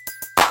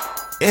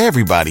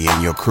Everybody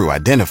in your crew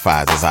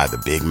identifies as either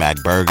Big Mac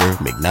Burger,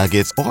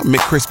 McNuggets, or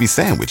McCrispy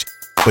Sandwich.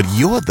 But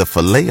you're the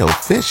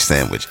Filet-O-Fish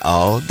Sandwich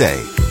all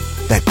day.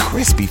 That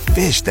crispy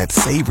fish, that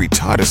savory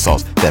tartar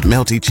sauce, that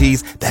melty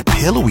cheese, that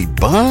pillowy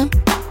bun.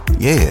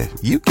 Yeah,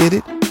 you get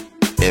it.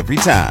 Every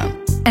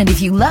time. And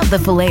if you love the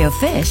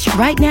Filet-O-Fish,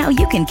 right now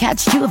you can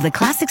catch 2 of the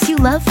classics you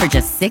love for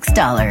just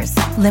 $6.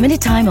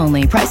 Limited time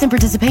only. Price and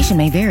participation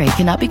may vary.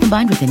 Cannot be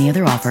combined with any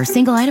other offer.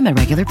 Single item at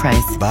regular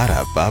price.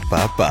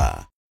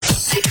 Ba-da-ba-ba-ba.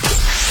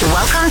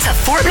 Welcome to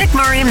Fort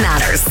McMurray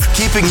Matters.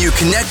 Keeping you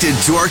connected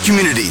to our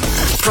community.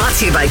 Brought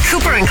to you by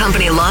Cooper &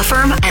 Company Law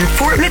Firm and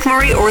Fort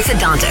McMurray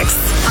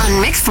Orthodontics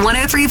on Mix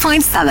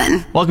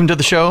 103.7. Welcome to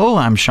the show.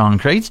 I'm Sean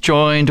Crates,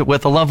 joined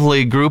with a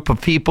lovely group of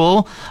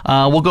people.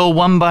 We'll go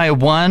one by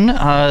one.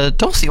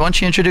 Dulcie, why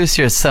don't you introduce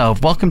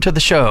yourself? Welcome to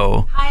the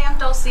show. Hi, I'm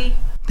Dulcie.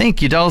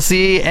 Thank you,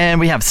 Dulcie. And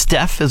we have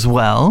Steph as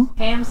well.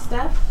 Hey, I'm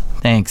Steph.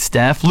 Thanks,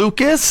 Steph.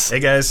 Lucas. Hey,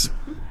 guys.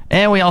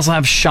 And we also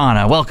have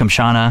Shauna. Welcome,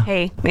 Shauna.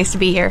 Hey, nice to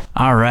be here.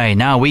 All right.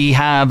 Now we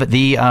have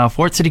the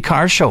Fort City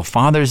Car Show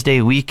Father's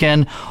Day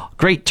weekend.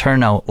 Great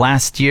turnout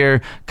last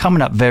year.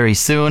 Coming up very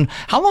soon.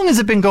 How long has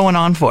it been going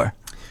on for?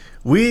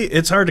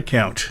 It's hard to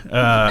count.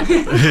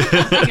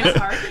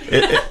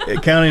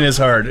 Counting is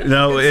hard.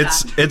 No,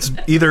 it's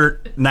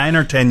either 9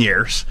 or 10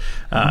 years.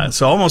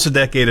 So almost a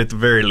decade at the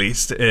very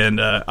least.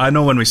 And I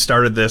know when we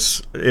started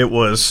this, it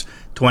was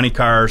 20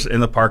 cars in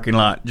the parking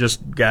lot,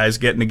 just guys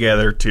getting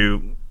together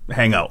to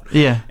hang out.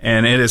 Yeah.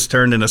 And it has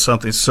turned into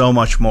something so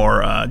much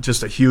more,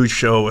 just a huge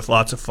show with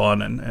lots of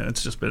fun, and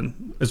it's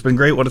been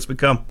great what it's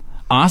become.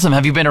 Awesome.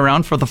 Have you been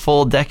around for the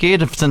full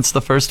decade since the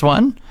first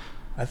one?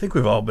 I think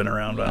we've all been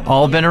around.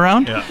 All been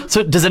around? Yeah.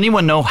 So does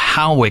anyone know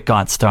how it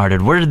got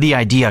started? Where did the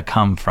idea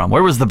come from?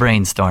 Where was the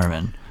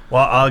brainstorming?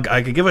 Well,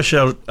 I could give a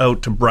shout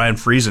out to Brian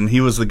Friesen.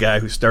 He was the guy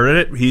who started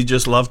it. He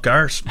just loved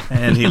cars,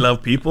 and he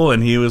loved people,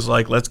 and he was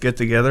like, let's get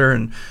together.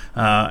 And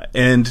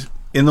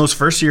in those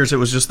first years, it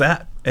was just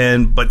that.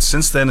 But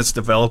since then, it's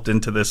developed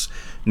into this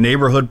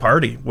neighborhood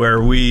party where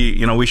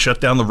we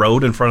shut down the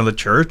road in front of the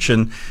church,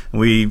 and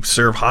we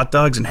serve hot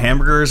dogs and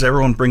hamburgers.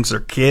 Everyone brings their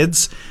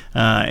kids. We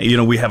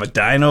have a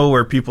dyno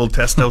where people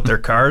test out their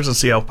cars and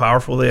see how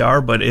powerful they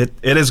are. But it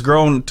has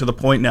grown to the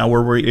point now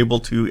where we're able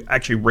to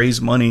actually raise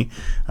money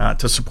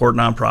to support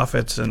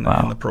nonprofits in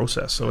the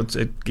process. So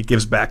it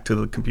gives back to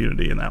the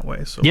community in that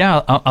way. So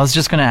yeah, I was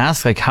just going to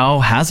ask, how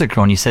has it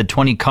grown? You said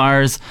 20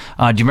 cars.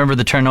 Do you remember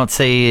the turnout,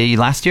 say,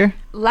 last year?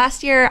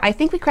 Last year, I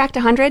think we cracked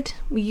 100.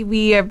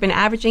 We have been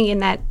averaging in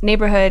that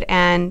neighborhood,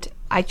 and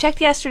I checked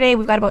yesterday.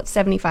 We've got about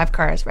 75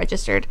 cars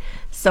registered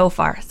so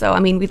far. So,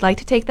 we'd like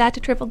to take that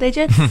to triple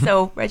digits.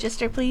 So,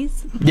 register,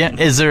 please. Yeah.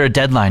 Is there a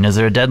deadline? Is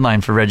there a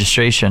deadline for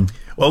registration?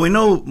 Well, we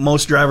know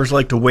most drivers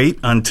like to wait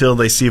until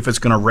they see if it's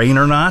going to rain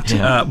or not.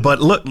 Yeah. But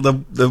look,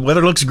 the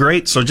weather looks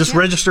great, so just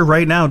register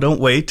right now. Don't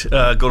wait.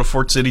 Go to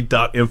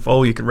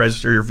fortcity.info. You can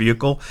register your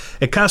vehicle.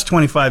 It costs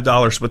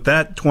 $25, but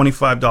that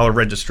 $25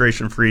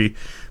 registration fee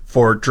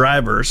for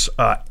drivers,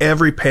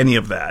 every penny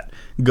of that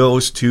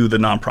goes to the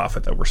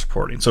nonprofit that we're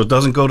supporting. So it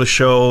doesn't go to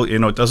show,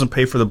 it doesn't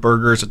pay for the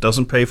burgers, it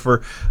doesn't pay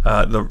for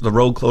the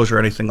road closure or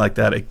anything like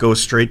that. It goes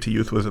straight to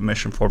Youth with a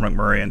Mission Fort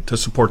McMurray and to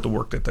support the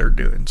work that they're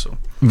doing. So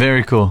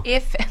very cool.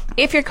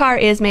 If your car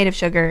is made of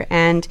sugar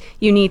and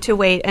you need to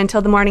wait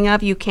until the morning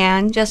of, you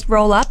can just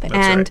roll up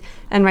and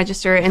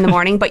register in the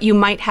morning, but you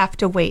might have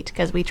to wait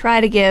because we try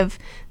to give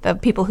the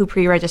people who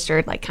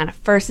pre-registered kind of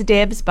first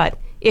dibs, but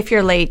if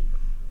you're late,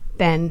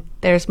 then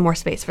there's more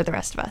space for the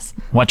rest of us.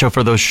 Watch out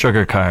for those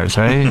sugar cars,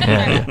 right?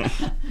 Yeah.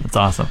 That's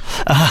awesome.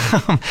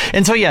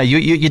 And so,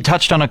 you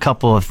touched on a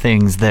couple of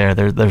things there.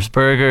 There's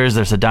burgers,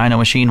 there's a dyno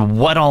machine.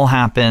 What all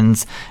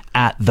happens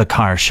at the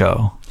car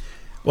show?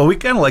 Well, we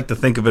kind of like to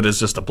think of it as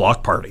just a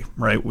block party,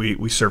 right?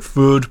 We serve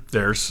food.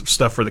 There's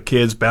stuff for the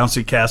kids,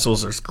 bouncy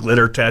castles. There's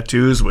glitter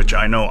tattoos, which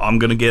I know I'm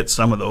going to get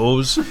some of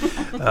those.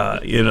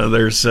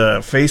 There's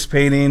face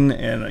painting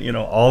and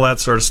all that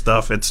sort of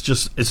stuff.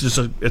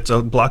 It's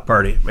a block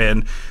party,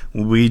 and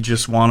we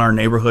just want our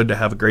neighborhood to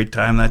have a great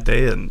time that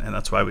day, and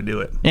that's why we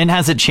do it. And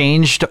has it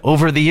changed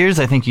over the years?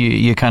 I think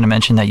you kind of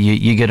mentioned that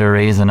you get to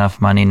raise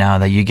enough money now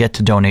that you get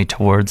to donate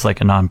towards a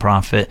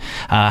nonprofit.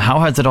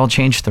 How has it all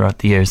changed throughout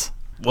the years?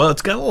 Well,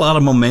 it's got a lot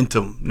of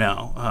momentum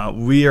now.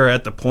 We are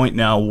at the point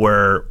now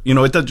where,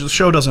 the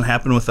show doesn't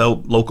happen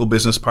without local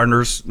business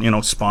partners,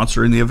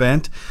 sponsoring the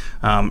event,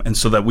 and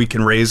so that we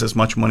can raise as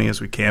much money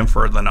as we can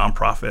for the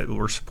nonprofit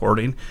we're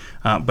supporting.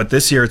 But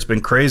this year it's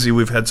been crazy.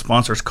 We've had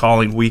sponsors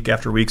calling week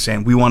after week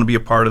saying, we want to be a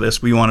part of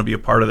this, we want to be a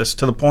part of this,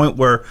 to the point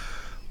where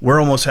we're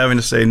almost having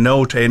to say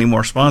no to any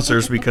more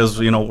sponsors because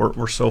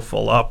we're so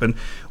full up. And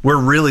we're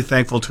really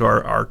thankful to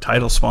our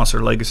title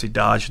sponsor, Legacy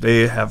Dodge.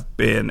 They have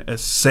been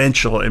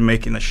essential in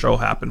making the show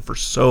happen for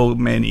so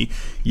many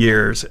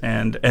years,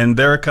 and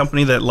they're a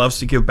company that loves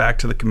to give back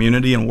to the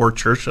community, and we're a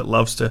church that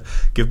loves to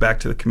give back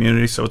to the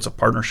community. So it's a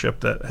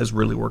partnership that has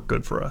really worked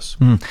good for us.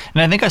 And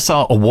I think I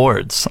saw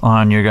awards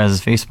on your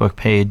guys' Facebook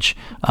page.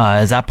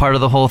 Is that part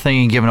of the whole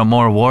thing? You giving them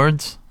more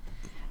awards?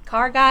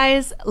 Car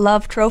guys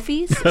love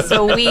trophies,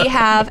 so we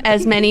have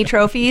as many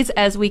trophies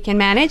as we can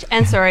manage.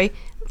 And sorry,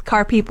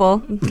 car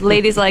people,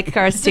 ladies like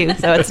cars too,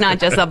 so it's not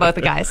just about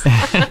the guys.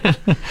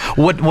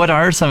 What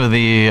are some of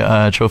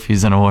the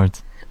trophies and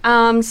awards?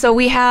 So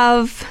we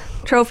have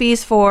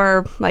trophies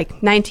for like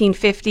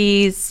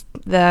 1950s,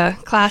 the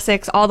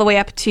classics, all the way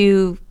up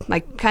to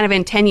like kind of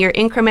in 10-year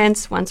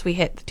increments. Once we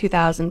hit the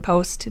 2000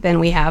 post, then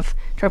we have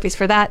trophies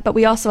for that. But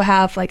we also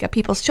have like a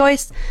People's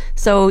Choice,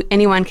 so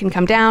anyone can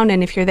come down,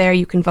 and if you're there,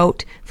 you can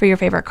vote for your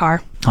favorite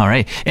car. All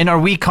right. And are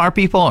we car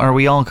people? Are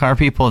we all car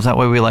people? Is that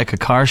why we like a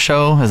car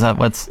show? Is that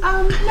what's...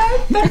 No,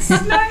 that's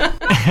not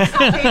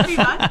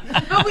everyone.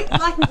 But we,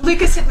 like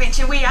Lucas had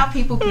mentioned, we are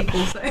people,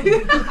 so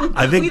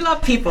I think we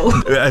love people.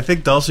 I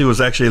think Dulcie was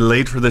actually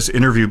late for this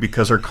interview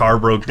because her car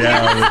broke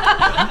down.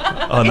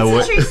 On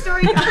It's a true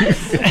story,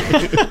 guys.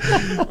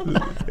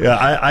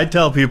 Yeah, I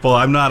tell people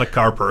I'm not a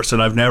car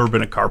person. I've never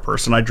been a car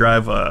person. I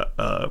drive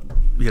a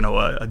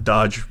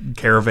Dodge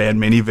Caravan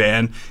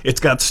minivan. It's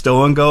got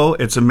stow and go.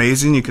 It's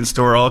amazing. You can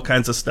store all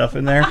kinds of stuff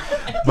in there,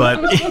 but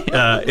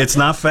it's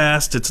not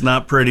fast. It's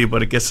not pretty,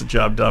 but it gets the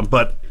job done.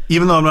 But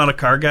even though I'm not a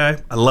car guy,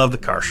 I love the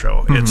car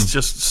show. Mm-hmm. It's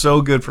just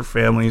so good for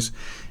families.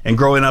 And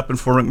growing up in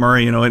Fort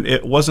McMurray,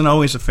 it wasn't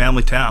always a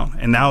family town,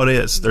 and now it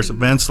is. There's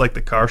events like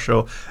the car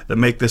show that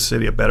make this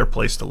city a better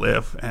place to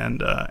live,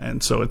 and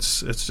so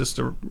it's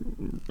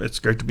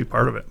great to be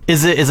part of it.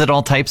 Is it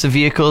all types of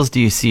vehicles?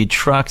 Do you see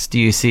trucks? Do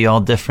you see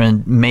all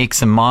different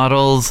makes and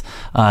models?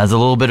 Is it a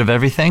little bit of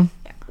everything?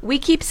 We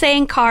keep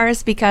saying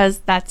cars because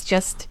that's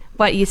just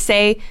what you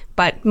say,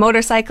 but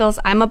motorcycles,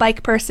 I'm a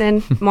bike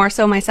person, more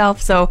so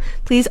myself, so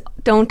please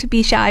don't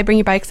be shy, bring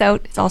your bikes out,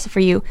 it's also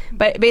for you.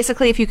 But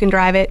basically, if you can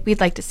drive it, we'd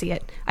like to see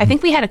it. I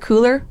think we had a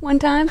cooler one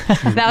time.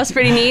 That was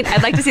pretty neat.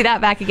 I'd like to see that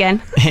back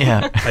again.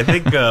 Yeah. I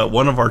think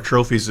one of our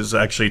trophies is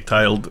actually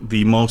titled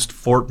the most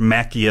Fort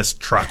Mackiest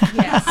truck.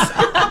 Yes.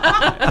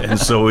 And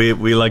so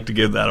we like to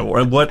give that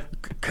award. What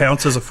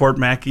counts as a Fort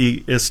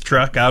Mackiest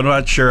truck? I'm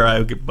not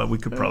sure, but we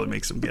could probably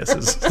make some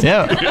guesses.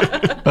 Yeah.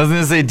 I was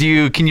going to say,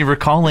 can you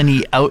recall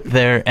any out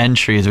there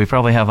entries? We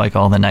probably have like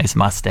all the nice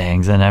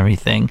Mustangs and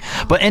everything,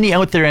 but any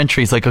out there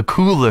entries like a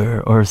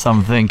cooler or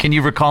something, can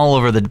you recall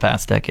over the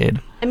past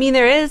decade? I mean,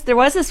 there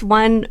was this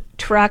one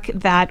truck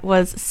that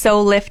was so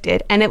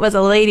lifted, and it was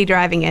a lady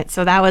driving it,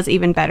 so that was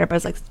even better. But it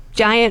was like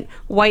giant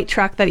white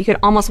truck that you could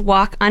almost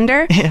walk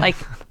under, like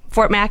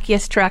Fort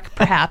Mackiest truck,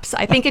 perhaps.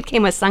 I think it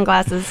came with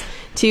sunglasses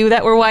too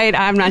that were white.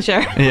 I'm not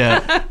sure.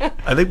 Yeah.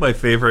 I think my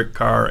favorite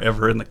car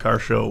ever in the car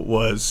show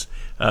was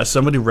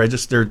somebody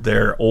registered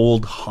their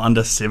old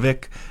Honda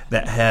Civic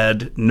that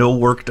had no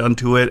work done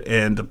to it,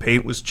 and the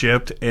paint was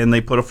chipped, and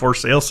they put a for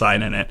sale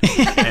sign in it.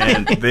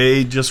 And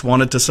they just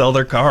wanted to sell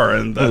their car,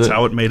 and that's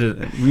how it made it.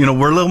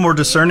 We're a little more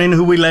discerning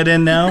who we let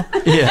in now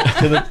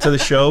to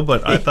the show,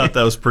 but I thought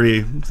that was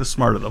pretty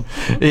smart of them.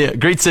 Yeah,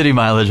 great city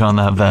mileage on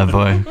that bad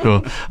boy.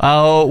 Cool.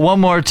 One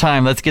more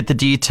time, let's get the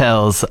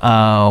details.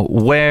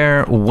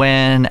 Where,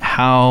 when,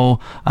 how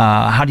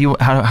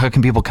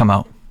can people come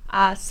out?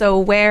 So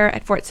we're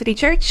at Fort City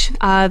Church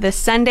this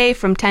Sunday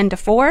from 10 to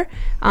 4.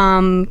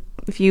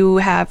 If you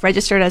have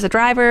registered as a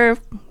driver,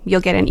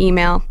 you'll get an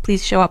email.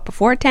 Please show up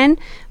before 10,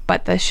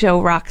 but the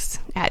show rocks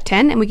at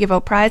 10, and we give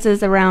out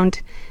prizes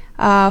around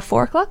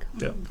 4 o'clock.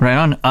 Yeah. Right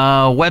on.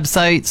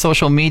 Website,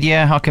 social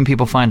media, how can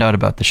people find out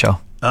about the show?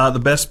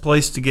 The best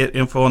place to get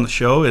info on the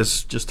show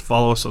is just to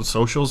follow us on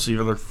socials,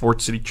 either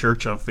Fort City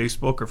Church on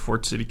Facebook or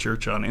Fort City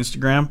Church on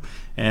Instagram.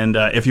 And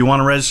if you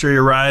want to register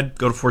your ride,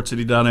 go to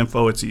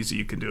fortcity.info. It's easy.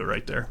 You can do it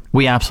right there.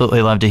 We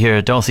absolutely love to hear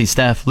it. Dulcie,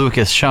 Steph,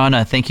 Lucas,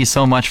 Shauna, thank you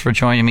so much for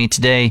joining me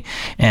today,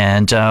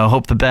 and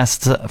hope the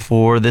best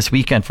for this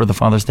weekend for the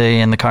Father's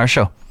Day and the car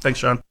show. Thanks,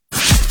 Sean.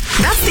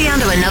 That's the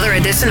end of another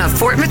edition of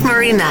Fort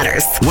McMurray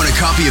Matters. Want a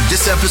copy of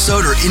this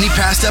episode or any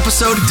past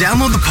episode?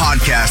 Download the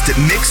podcast at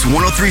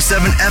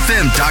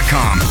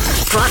mix1037fm.com.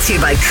 Brought to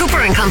you by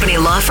Cooper & Company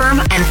Law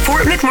Firm and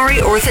Fort McMurray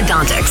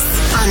Orthodontics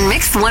on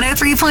Mix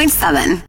 103.7.